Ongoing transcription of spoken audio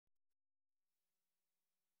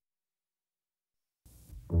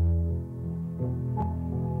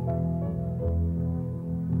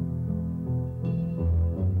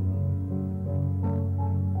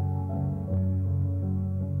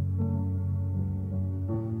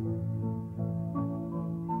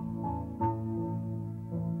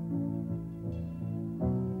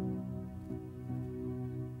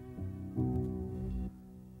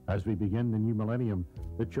As we begin the new millennium,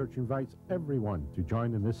 the church invites everyone to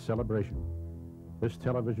join in this celebration. This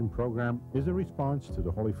television program is a response to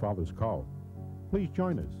the Holy Father's call. Please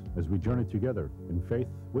join us as we journey together in faith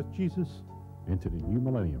with Jesus into the new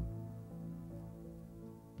millennium.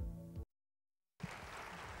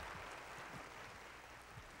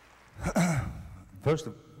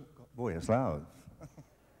 Boy, it's loud.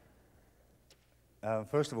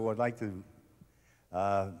 First of all, I'd like to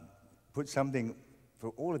put something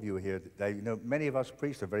for all of you here today. You know, many of us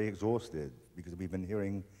priests are very exhausted because we've been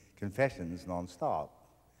hearing confessions nonstop.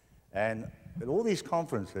 And at all these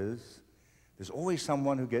conferences, there's always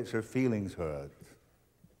someone who gets their feelings hurt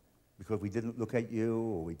because we didn't look at you,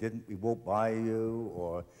 or we walked by you,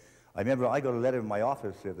 or I remember I got a letter in my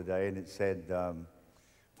office the other day and it said,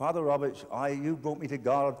 Father Roberts, you brought me to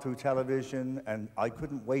God through television, and I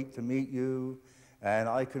couldn't wait to meet you, and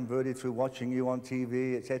I converted through watching you on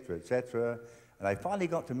TV, etc., etc., and I finally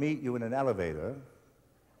got to meet you in an elevator,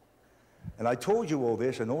 and I told you all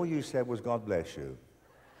this, and all you said was, God bless you.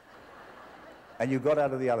 And you got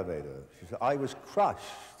out of the elevator. She said, I was crushed.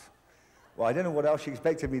 Well, I don't know what else she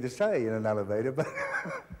expected me to say in an elevator,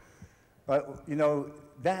 but you know,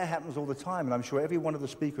 that happens all the time, and I'm sure every one of the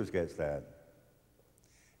speakers gets that.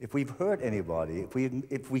 If we've hurt anybody,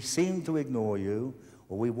 if we seem to ignore you,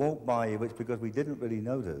 or we walk by you, it's because we didn't really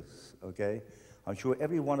notice, okay? I'm sure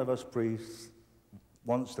every one of us priests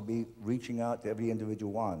wants to be reaching out to every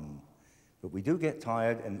individual one. But we do get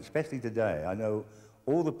tired, and especially today, I know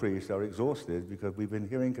all the priests are exhausted because we've been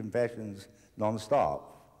hearing confessions nonstop.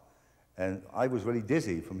 And I was really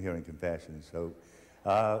dizzy from hearing confessions, so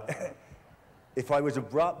if I was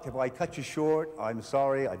abrupt, if I cut you short, I'm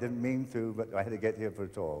sorry, I didn't mean to, but I had to get here for a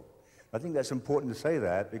talk. I think that's important to say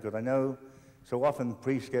that because I know so often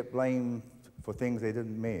priests get blamed for things they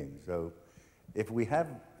didn't mean. So if we have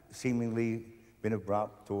seemingly been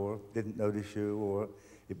abrupt or didn't notice you or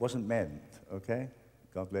it wasn't meant, okay?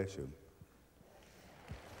 God bless you.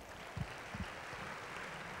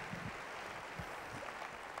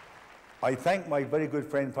 I thank my very good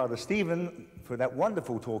friend, Father Stephen, for that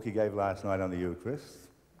wonderful talk he gave last night on the Eucharist,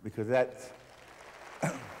 because that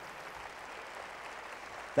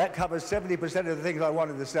covers 70% of the things I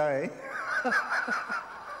wanted to say.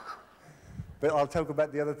 But I'll talk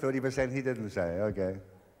about the other 30% he didn't say, okay.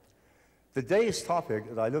 Today's topic,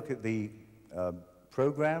 as I look at the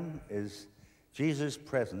program, is Jesus'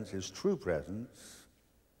 presence, his true presence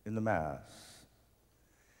in the Mass.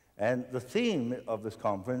 And the theme of this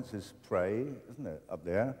conference is pray, isn't it, up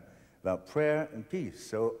there, about prayer and peace.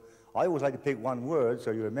 So I always like to pick one word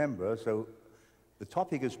so you remember. So the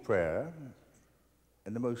topic is prayer,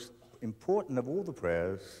 and the most important of all the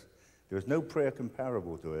prayers, there is no prayer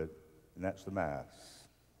comparable to it, and that's the Mass.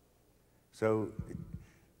 So it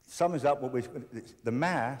sums up what the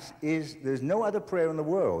Mass is, there's no other prayer in the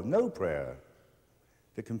world, no prayer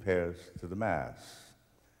that compares to the Mass.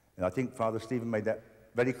 And I think Father Stephen made that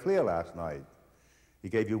very clear last night. He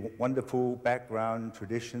gave you wonderful background,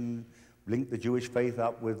 tradition, linked the Jewish faith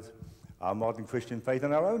up with our modern Christian faith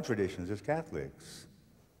and our own traditions as Catholics,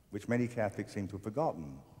 which many Catholics seem to have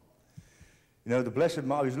forgotten. You know, the Blessed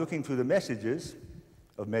Mother, I was looking through the messages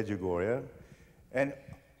of Medjugorje, and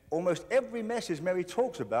almost every message Mary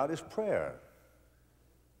talks about is prayer.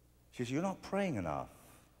 She says, you're not praying enough.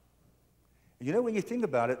 And you know, when you think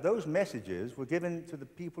about it, those messages were given to the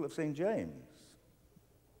people of St. James.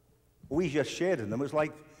 We just shared in them. It was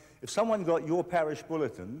like if someone got your parish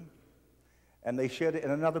bulletin and they shared it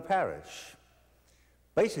in another parish.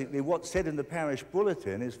 Basically, what's said in the parish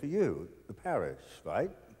bulletin is for you, the parish,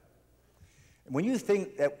 right? And when you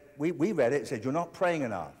think that we read it, it said, you're not praying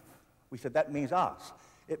enough. We said, that means us.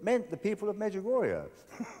 It meant the people of Medjugorje.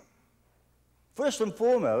 First and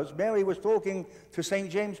foremost, Mary was talking to St.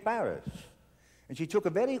 James Parish. And she took a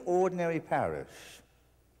very ordinary parish,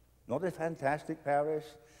 not a fantastic parish,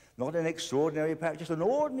 not an extraordinary parish, just an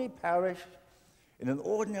ordinary parish in an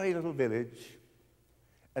ordinary little village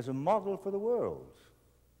as a model for the world.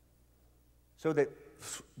 So that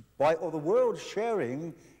by all the world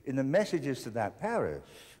sharing in the messages to that parish,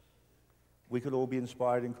 we could all be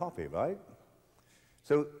inspired and copy, right?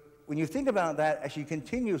 So when you think about that, as she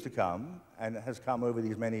continues to come, and has come over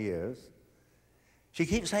these many years, she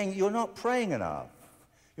keeps saying, you're not praying enough.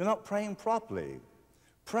 You're not praying properly.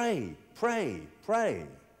 Pray, pray, pray.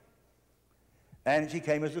 And she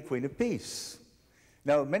came as the Queen of Peace.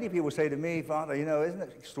 Now, many people say to me, Father, you know, isn't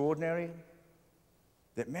it extraordinary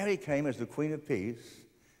that Mary came as the Queen of Peace,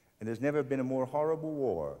 and there's never been a more horrible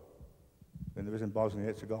war than there is in Bosnia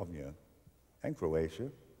and Herzegovina and Croatia.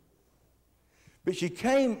 But she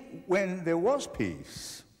came when there was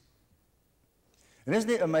peace. And isn't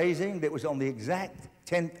it amazing that it was on the exact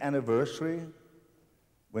 10th anniversary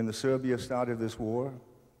when the Serbia started this war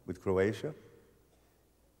with Croatia?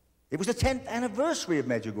 It was the 10th anniversary of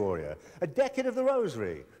Medjugorje, a decade of the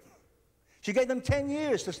Rosary. She gave them 10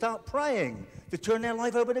 years to start praying, to turn their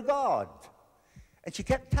life over to God. And she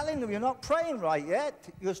kept telling them, you're not praying right yet.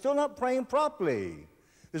 You're still not praying properly.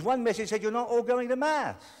 There's one message that said, you're not all going to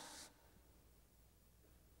Mass.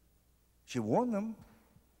 She warned them.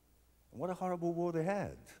 And what a horrible war they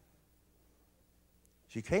had.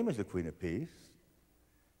 She came as the Queen of Peace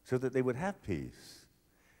so that they would have peace.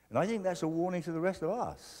 And I think that's a warning to the rest of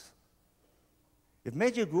us. If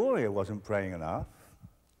Medjugorje wasn't praying enough,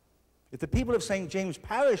 if the people of St. James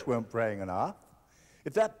Parish weren't praying enough,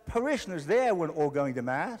 if that parishioners there weren't all going to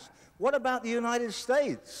Mass, what about the United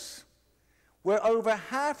States, where over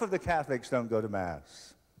half of the Catholics don't go to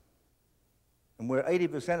Mass, and where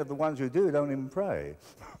 80% of the ones who do don't even pray?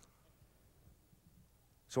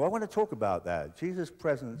 So I want to talk about that, Jesus'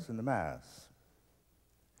 presence in the Mass.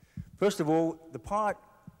 First of all, the part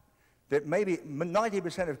that maybe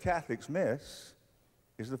 90% of Catholics miss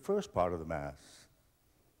is the first part of the Mass.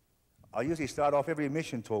 I usually start off every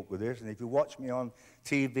mission talk with this, and if you watch me on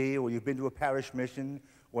TV or you've been to a parish mission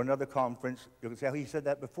or another conference, you can say, oh, he said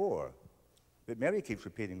that before. But Mary keeps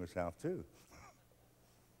repeating herself too.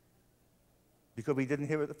 Because we didn't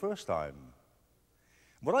hear it the first time.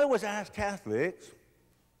 What I always ask Catholics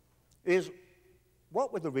is,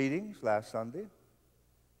 what were the readings last Sunday?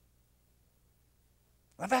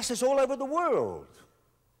 I've asked this all over the world.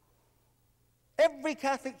 Every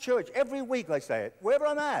Catholic church, every week I say it, wherever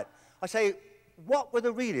I'm at, I say, what were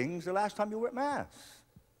the readings the last time you were at Mass?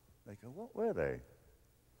 They go, what were they?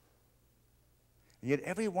 And yet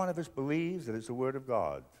every one of us believes that it's the Word of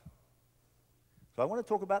God. So I want to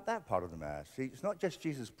talk about that part of the Mass. See, it's not just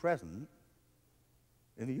Jesus present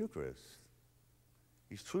in the Eucharist.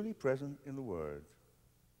 He's truly present in the Word.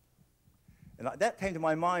 And that came to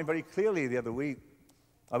my mind very clearly the other week.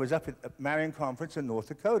 I was up at a Marian conference in North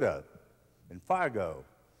Dakota, in Fargo.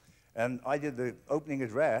 And I did the opening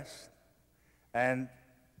address, and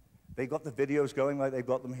they got the videos going like they've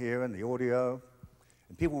got them here, and the audio.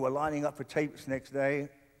 And people were lining up for tapes next day,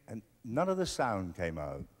 and none of the sound came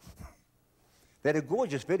out. They had a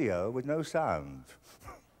gorgeous video with no sound.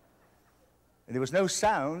 And there was no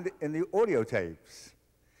sound in the audio tapes.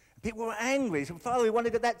 And people were angry. They said, Father, we want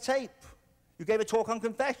to get that tape. You gave a talk on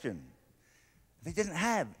confession. They didn't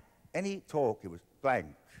have any talk. It was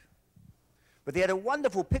blank. But they had a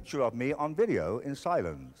wonderful picture of me on video in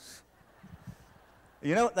silence.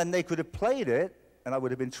 You know, then they could have played it, and I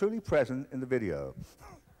would have been truly present in the video.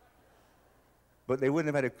 But they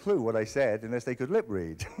wouldn't have had a clue what I said unless they could lip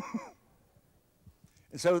read.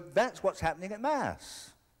 And so that's what's happening at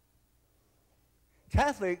Mass.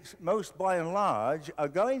 Catholics, most by and large, are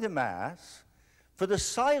going to Mass for the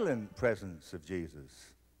silent presence of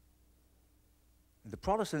Jesus. And the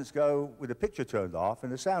Protestants go with the picture turned off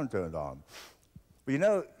and the sound turned on. But you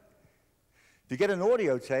know, if you get an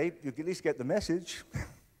audio tape, you can at least get the message.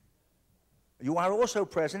 You are also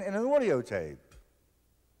present in an audio tape.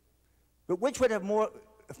 But which would have more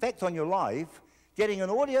effect on your life, getting an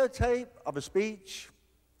audio tape of a speech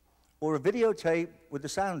or a videotape with the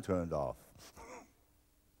sound turned off?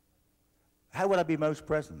 How would I be most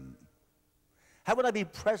present? How would I be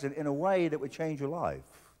present in a way that would change your life?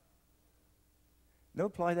 Now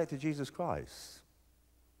apply that to Jesus Christ.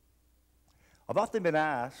 I've often been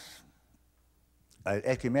asked at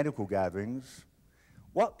ecumenical gatherings,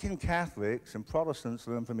 what can Catholics and Protestants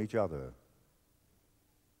learn from each other?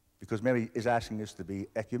 Because Mary is asking us to be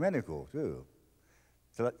ecumenical too.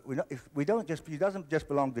 So that he doesn't just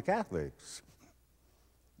belong to Catholics,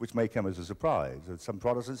 which may come as a surprise. There's some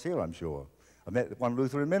Protestants here, I'm sure. I met one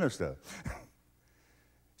Lutheran minister.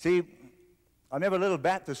 See, I remember a little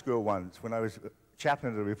Baptist girl once when I was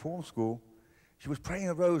chaplain at a reform school. She was praying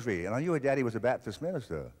the rosary, and I knew her daddy was a Baptist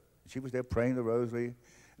minister. She was there praying the rosary.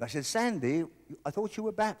 And I said, Sandy, I thought you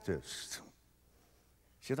were Baptist.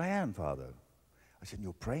 She said, I am, Father. I said,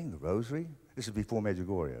 you're praying the rosary? This is before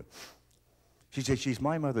Medjugorje. She said, she's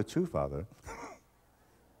my mother too, Father.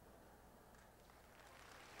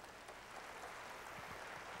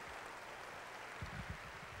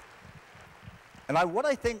 And what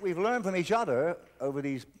I think we've learned from each other over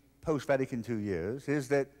these post-Vatican II years is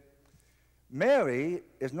that Mary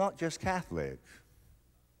is not just Catholic.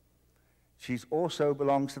 She also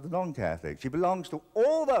belongs to the non-Catholic. She belongs to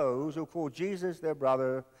all those who call Jesus their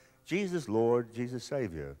brother, Jesus Lord, Jesus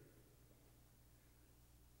Savior.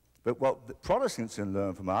 But what the Protestants can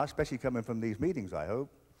learn from us, especially coming from these meetings, I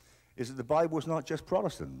hope, is that the Bible is not just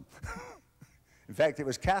Protestant. In fact, it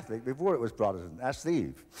was Catholic before it was Protestant. Ask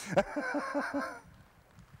Steve.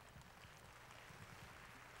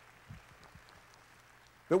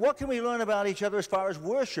 But what can we learn about each other as far as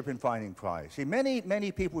worship in finding Christ? See,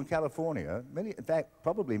 many people in California, in fact,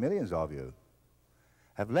 probably millions of you,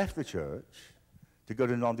 have left the church to go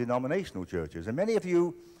to non-denominational churches. And many of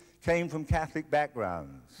you came from Catholic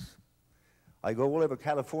backgrounds. I go all over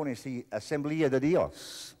California to see Asamblea de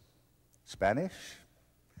Dios, Spanish.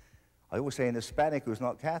 I always say an Hispanic who's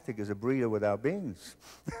not Catholic is a breeder without beans.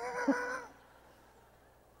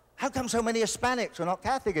 How come so many Hispanics are not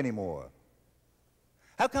Catholic anymore?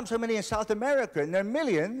 How come so many in South America, and there are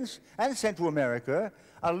millions, and Central America,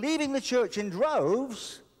 are leaving the church in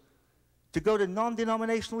droves to go to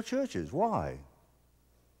non-denominational churches? Why?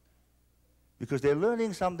 Because they're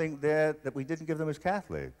learning something there that we didn't give them as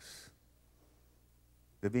Catholics.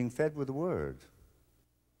 They're being fed with the Word.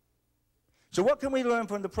 So what can we learn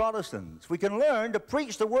from the Protestants? We can learn to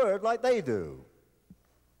preach the Word like they do.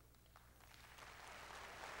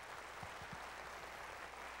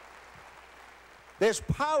 There's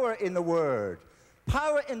power in the Word,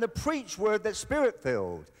 power in the preached Word that's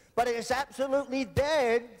Spirit-filled, but it's absolutely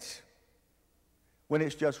dead when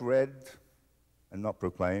it's just read and not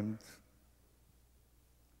proclaimed.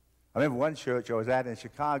 I remember one church I was at in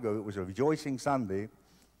Chicago. It was a rejoicing Sunday,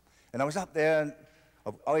 and I was up there, and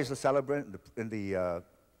I was the celebrant, and the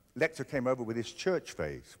lecturer came over with his church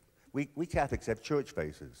face. We Catholics have church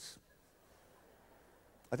faces.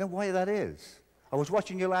 I don't know why that is. I was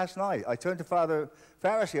watching you last night. I turned to Father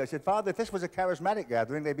Pharisee. I said, Father, if this was a charismatic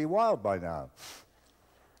gathering, they'd be wild by now.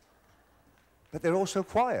 But they're all so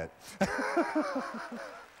quiet.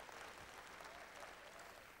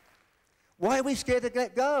 Why are we scared to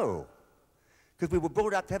let go? Because we were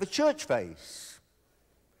brought up to have a church face.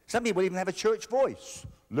 Some people even have a church voice.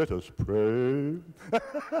 Let us pray.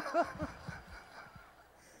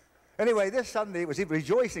 Anyway, this Sunday, it was a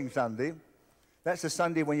rejoicing Sunday. That's the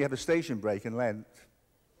Sunday when you have a station break in Lent.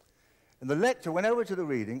 And the lecturer went over to the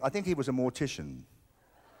reading. I think he was a mortician.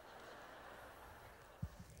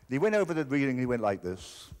 He went over the reading, he went like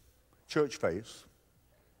this, church face.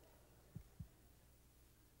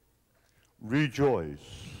 Rejoice.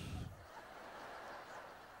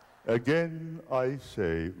 Again I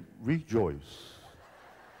say, rejoice.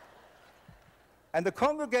 And the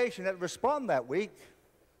congregation that responded that week,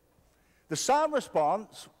 the psalm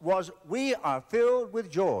response was, we are filled with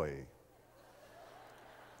joy.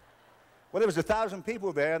 Well, there was 1,000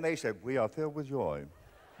 people there, and they said, we are filled with joy.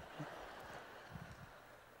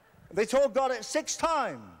 They told God it 6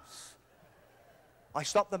 times. I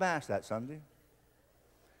stopped the Mass that Sunday.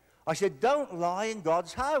 I said, don't lie in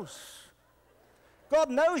God's house. God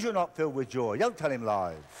knows you're not filled with joy. Don't tell him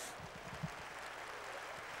lies.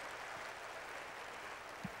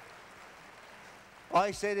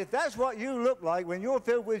 I said, if that's what you look like when you're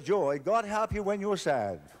filled with joy, God help you when you're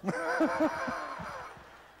sad.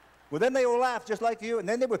 Well, then they all laughed just like you, and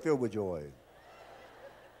then they were filled with joy.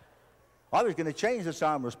 I was going to change the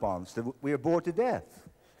psalm response to, we are bored to death.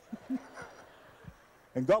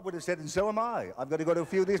 And God would have said, and so am I. I've got to go to a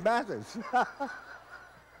few of these masses.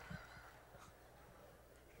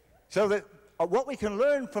 So that what we can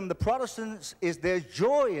learn from the Protestants is their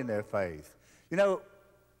joy in their faith. You know,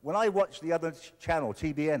 when I watch the other channel,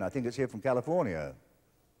 TBN, I think it's here from California,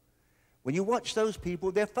 when you watch those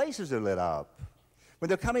people, their faces are lit up. When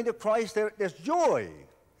they're coming to Christ, there's joy.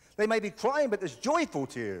 They may be crying, but there's joyful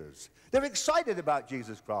tears. They're excited about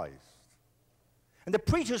Jesus Christ. And the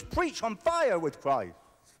preachers preach on fire with Christ.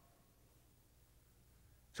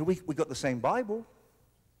 So we got the same Bible.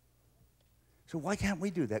 So why can't we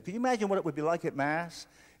do that? Can you imagine what it would be like at Mass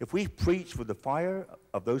if we preached with the fire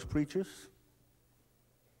of those preachers?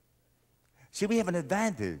 See, we have an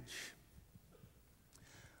advantage.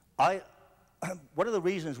 One of the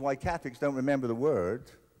reasons why Catholics don't remember the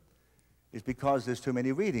Word is because there's too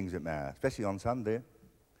many readings at Mass, especially on Sunday.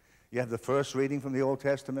 You have the first reading from the Old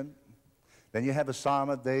Testament, then you have a Psalm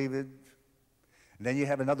of David, and then you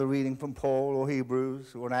have another reading from Paul or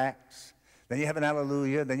Hebrews or an Acts, then you have an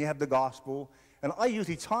Alleluia, then you have the Gospel. And I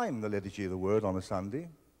usually time the liturgy of the Word on a Sunday.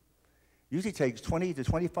 Usually takes 20 to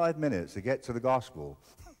 25 minutes to get to the Gospel.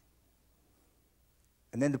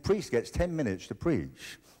 And then the priest gets 10 minutes to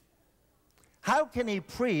preach. How can he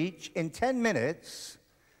preach in 10 minutes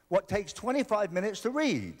what takes 25 minutes to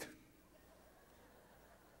read?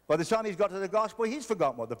 By the time he's got to the Gospel, he's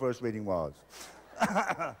forgotten what the first reading was.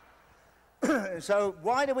 So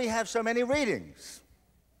why do we have so many readings?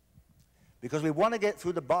 Because we want to get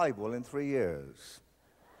through the Bible in 3 years.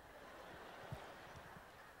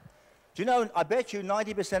 Do you know, I bet you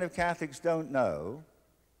 90% of Catholics don't know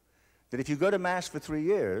that if you go to Mass for 3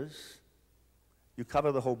 years, you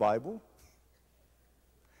cover the whole Bible?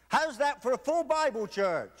 How's that for a full Bible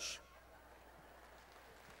church?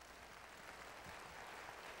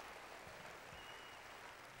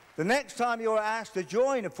 The next time you're asked to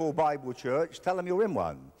join a full Bible church, tell them you're in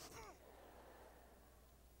one.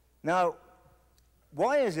 Now,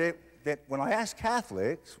 why is it that when I ask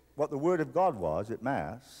Catholics what the Word of God was at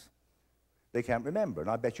Mass, they can't remember? And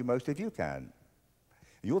I bet you most of you can.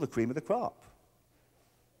 You're the cream of the crop.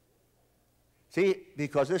 See,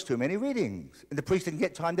 because there's too many readings, and the priest didn't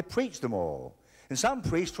get time to preach them all. And some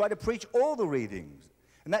priests try to preach all the readings,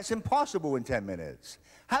 and that's impossible in 10 minutes.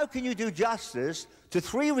 How can you do justice to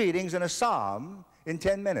 3 readings and a psalm in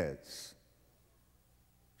 10 minutes?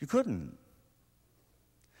 You couldn't.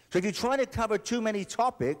 So if you try to cover too many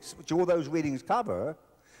topics, which all those readings cover,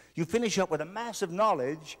 you finish up with a mass of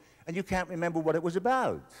knowledge, and you can't remember what it was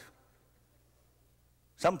about.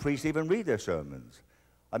 Some priests even read their sermons.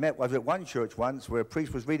 I was at one church once where a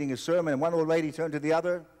priest was reading his sermon, and one old lady turned to the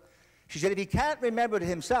other. She said, if he can't remember it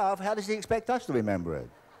himself, how does he expect us to remember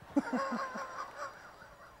it?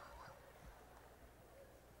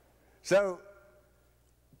 So,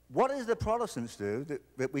 what does the Protestants do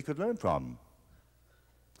that we could learn from?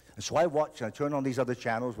 And so I watch, and I turn on these other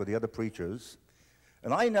channels with the other preachers,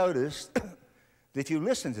 and I noticed that if you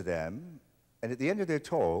listen to them, and at the end of their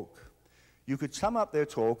talk, you could sum up their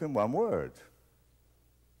talk in one word.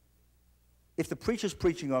 If the preacher's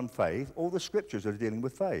preaching on faith, all the scriptures are dealing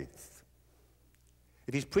with faith.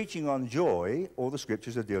 If he's preaching on joy, all the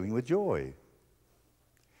scriptures are dealing with joy.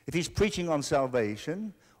 If he's preaching on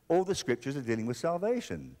salvation, all the scriptures are dealing with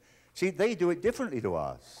salvation. See, they do it differently to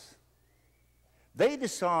us. They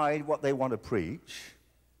decide what they want to preach.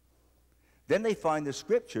 Then they find the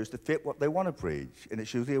scriptures to fit what they want to preach, and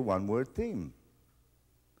it's usually a one-word theme.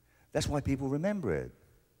 That's why people remember it.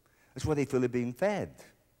 That's why they feel they're being fed.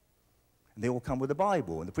 And they all come with the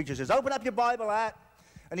Bible. And the preacher says, open up your Bible at,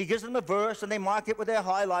 and he gives them a verse, and they mark it with their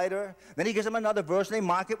highlighter. Then he gives them another verse, and they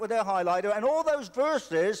mark it with their highlighter. And all those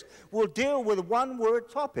verses will deal with a one-word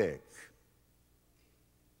topic.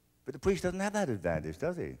 But the priest doesn't have that advantage,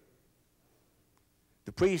 does he?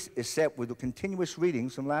 The priest is set with the continuous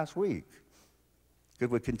readings from last week, because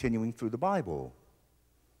we're continuing through the Bible.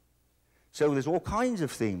 So there's all kinds of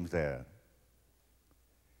themes there.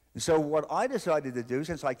 And so what I decided to do,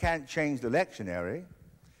 since I can't change the lectionary,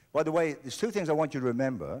 by the way, there's 2 things I want you to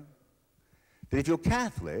remember. That if you're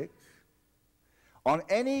Catholic, on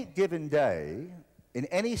any given day, in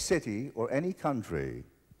any city or any country,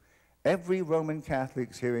 every Roman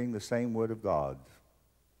Catholic's hearing the same Word of God.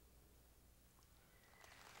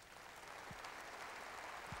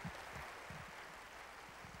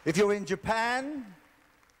 If you're in Japan,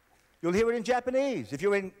 you'll hear it in Japanese. If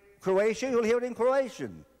you're in Croatia, you'll hear it in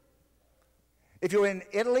Croatian. If you're in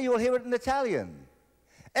Italy, you'll hear it in Italian.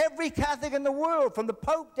 Every Catholic in the world, from the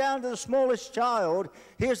Pope down to the smallest child,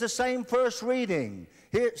 hears the same first reading,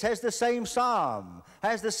 has the same psalm,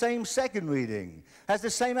 has the same second reading, has the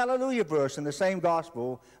same hallelujah verse in the same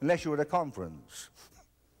gospel, unless you're at a conference.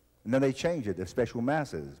 And then they change it to special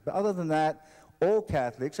masses. But other than that, all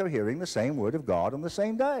Catholics are hearing the same Word of God on the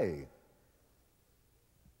same day.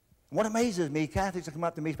 What amazes me, Catholics will come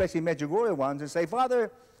up to me, especially Medjugorje ones, and say,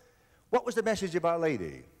 Father, what was the message of Our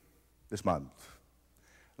Lady this month?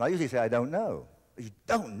 And I usually say, I don't know. You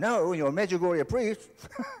don't know? And you're a Medjugorje priest?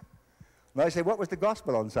 And I say, what was the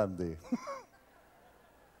gospel on Sunday?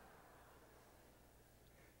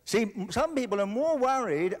 See, some people are more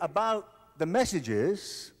worried about the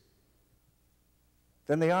messages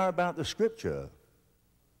than they are about the scripture.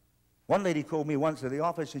 One lady called me once to the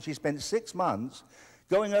office, and she spent 6 months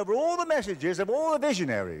going over all the messages of all the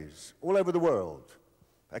visionaries all over the world.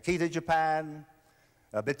 Akita, Japan,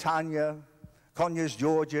 Britannia, Conyers,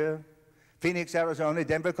 Georgia, Phoenix, Arizona,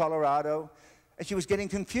 Denver, Colorado. And she was getting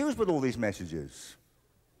confused with all these messages.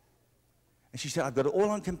 And she said, I've got it all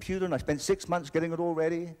on computer, and I spent 6 months getting it all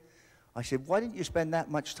ready. I said, why didn't you spend that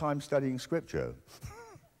much time studying Scripture?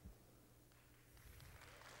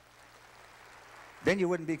 Then you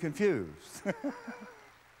wouldn't be confused.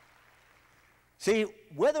 See,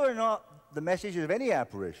 whether or not the messages of any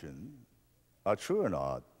apparition are true or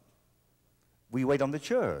not, we wait on the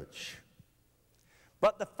church.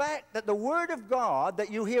 But the fact that the Word of God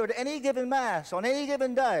that you hear at any given Mass on any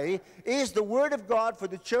given day is the Word of God for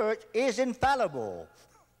the church is infallible.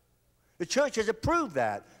 The church has approved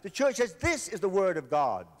that. The church says this is the Word of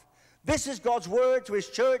God. This is God's Word to His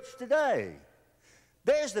church today.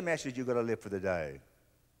 There's the message you've got to live for the day.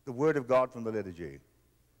 The Word of God from the liturgy.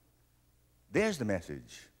 There's the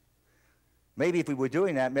message. Maybe if we were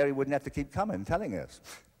doing that, Mary wouldn't have to keep coming telling us.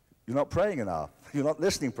 You're not praying enough. You're not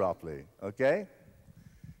listening properly, okay?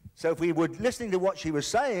 So if we were listening to what she was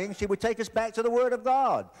saying, she would take us back to the Word of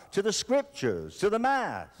God, to the Scriptures, to the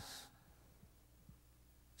Mass.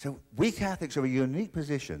 So we Catholics are in a unique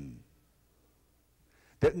position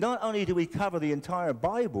that not only do we cover the entire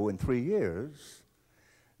Bible in 3 years,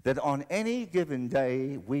 that on any given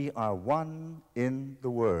day we are one in the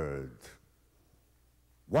Word.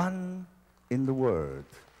 One in the Word.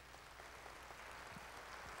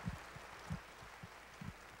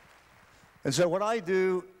 And so what I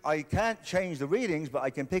do, I can't change the readings, but I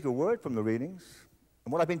can pick a word from the readings.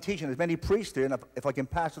 And what I've been teaching, there's many priests here, and if I can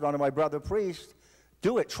pass it on to my brother priest,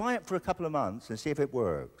 do it. Try it for a couple of months and see if it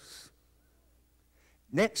works.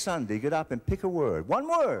 Next Sunday, get up and pick a word. One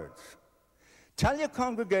word. Tell your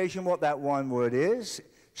congregation what that one word is.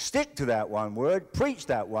 Stick to that one word. Preach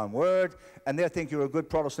that one word. And they'll think you're a good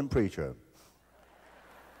Protestant preacher.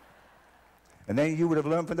 And then you would have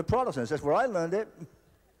learned from the Protestants. That's where I learned it.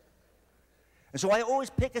 And so I always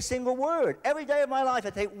pick a single word. Every day of my life, I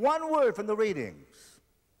take one word from the readings.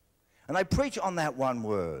 And I preach on that one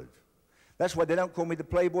word. That's why they don't call me the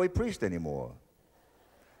Playboy priest anymore.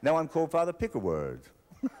 Now I'm called Father Pick a Word.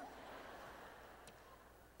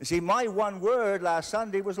 You see, my one word last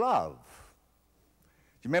Sunday was love.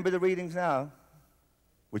 Do you remember the readings now?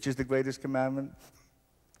 Which is the greatest commandment?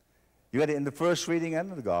 You had it in the first reading and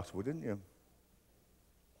in the gospel, didn't you?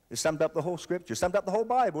 It summed up the whole Scripture, summed up the whole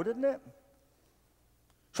Bible, didn't it?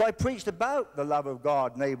 So I preached about the love of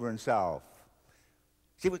God, neighbor, and self.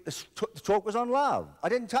 See, the talk was on love. I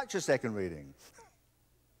didn't touch the second reading.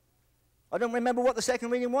 I don't remember what the second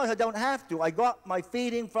reading was. I don't have to. I got my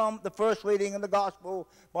feeding from the first reading in the gospel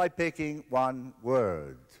by picking one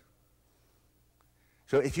word.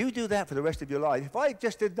 So if you do that for the rest of your life, if I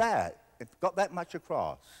just did that, and got that much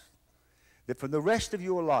across, that for the rest of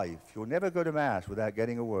your life, you'll never go to Mass without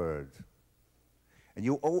getting a word.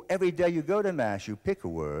 And every day you go to Mass, you pick a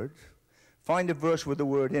word, find a verse with the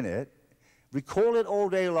word in it, recall it all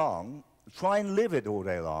day long, try and live it all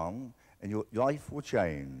day long, and your life will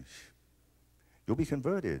change. You'll be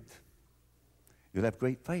converted. You'll have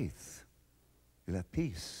great faith. You'll have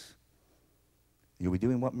peace. You'll be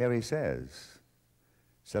doing what Mary says,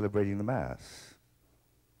 celebrating the Mass.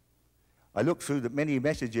 I looked through the many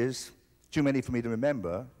messages, too many for me to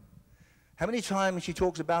remember. How many times she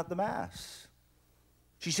talks about the Mass?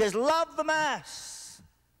 She says, love the Mass.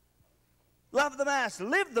 Love the Mass.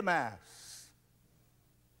 Live the Mass.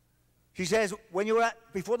 She says, when you're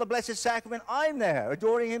before the Blessed Sacrament, I'm there,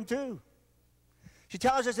 adoring Him too. She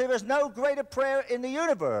tells us there is no greater prayer in the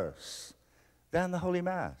universe than the Holy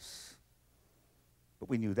Mass. But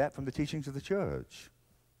we knew that from the teachings of the Church.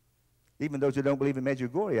 Even those who don't believe in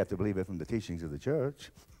Medjugorje have to believe it from the teachings of the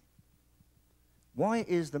Church. Why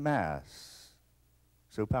is the Mass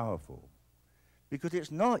so powerful? Because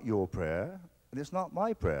it's not your prayer, and it's not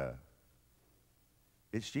my prayer.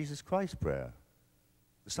 It's Jesus Christ's prayer,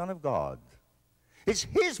 the Son of God. It's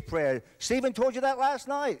His prayer. Stephen told you that last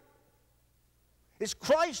night. It's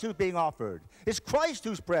Christ who's being offered. It's Christ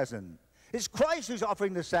who's present. It's Christ who's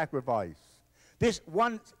offering the sacrifice. This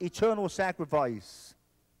one eternal sacrifice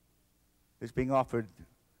is being offered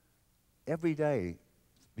every day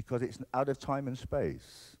because it's out of time and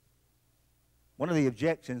space. One of the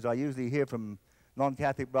objections I usually hear from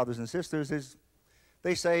non-Catholic brothers and sisters is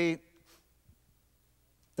they say,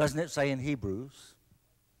 doesn't it say in Hebrews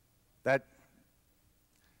that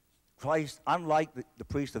Christ, unlike the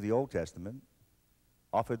priest of the Old Testament,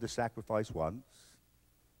 offered the sacrifice once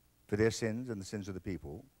for their sins and the sins of the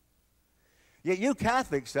people? Yet you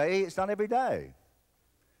Catholics say it's done every day.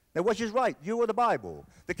 Now, which is right, you or the Bible?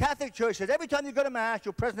 The Catholic Church says every time you go to Mass,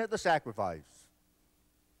 you're present at the sacrifice.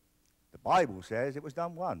 The Bible says it was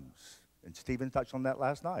done once. And Stephen touched on that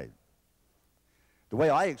last night. The way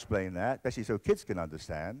I explain that, especially so kids can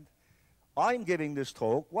understand, I'm giving this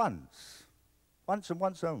talk once. Once and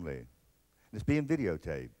once only. And it's being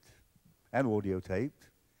videotaped and audio taped.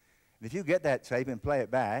 And if you get that tape and play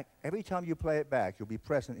it back, every time you play it back, you'll be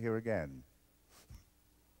present here again.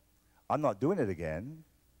 I'm not doing it again.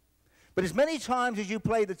 But as many times as you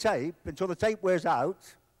play the tape until the tape wears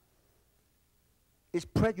out, it's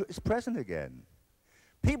present again.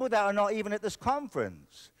 People that are not even at this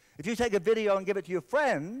conference, if you take a video and give it to your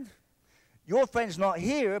friend's not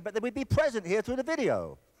here, but they would be present here through the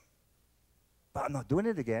video. But I'm not doing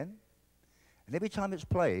it again. And every time it's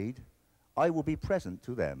played, I will be present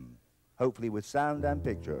to them, hopefully with sound and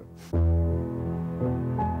picture.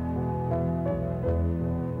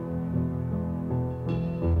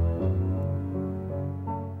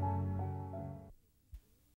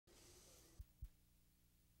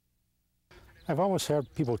 I've always heard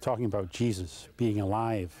people talking about Jesus being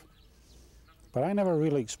alive, but I never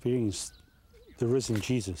really experienced the risen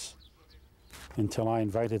Jesus until I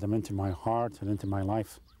invited him into my heart and into my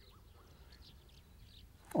life.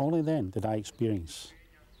 Only then did I experience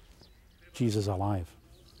Jesus alive.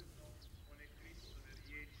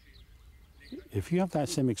 If you have that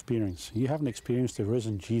same experience, you haven't experienced the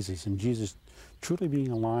risen Jesus and Jesus truly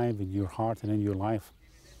being alive in your heart and in your life,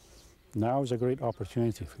 now is a great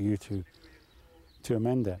opportunity for you to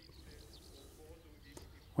amend that.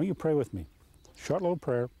 Why don't you pray with me? Short little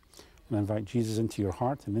prayer, and invite Jesus into your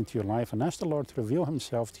heart and into your life, and ask the Lord to reveal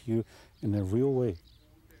himself to you in a real way,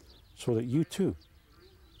 so that you too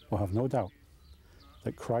will have no doubt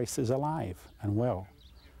that Christ is alive and well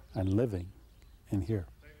and living in here.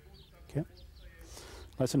 Okay?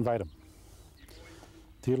 Let's invite him.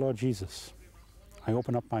 Dear Lord Jesus, I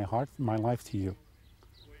open up my heart and my life to you.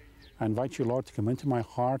 I invite you, Lord, to come into my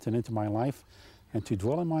heart and into my life and to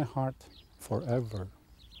dwell in my heart forever.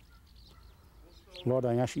 Lord,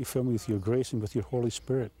 I ask you to fill me with your grace and with your Holy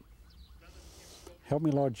Spirit. Help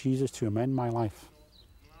me, Lord Jesus, to amend my life.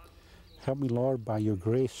 Help me, Lord, by your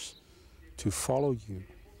grace to follow you.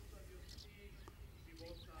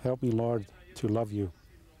 Help me, Lord, to love you.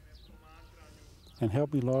 And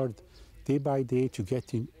help me, Lord, day by day to get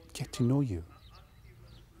to know you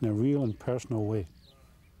in a real and personal way.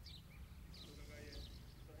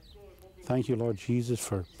 Thank you, Lord Jesus,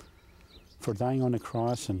 for dying on the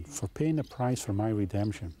cross and for paying the price for my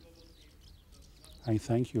redemption. I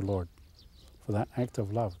thank you, Lord, for that act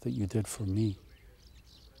of love that you did for me.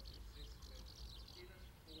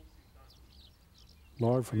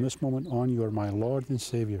 Lord, from this moment on, you are my Lord and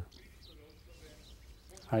Savior.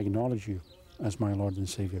 I acknowledge you as my Lord and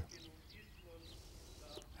Savior.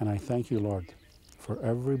 And I thank you, Lord, for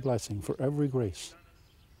every blessing, for every grace.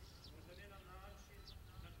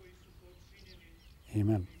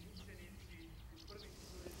 Amen.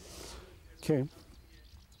 Okay,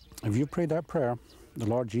 if you prayed that prayer, the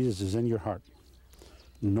Lord Jesus is in your heart.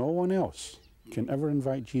 No one else can ever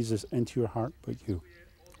invite Jesus into your heart but you.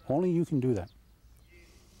 Only you can do that.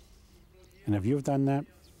 And if you've done that,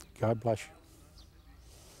 God bless you.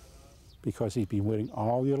 Because he's been waiting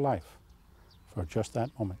all your life for just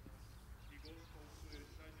that moment.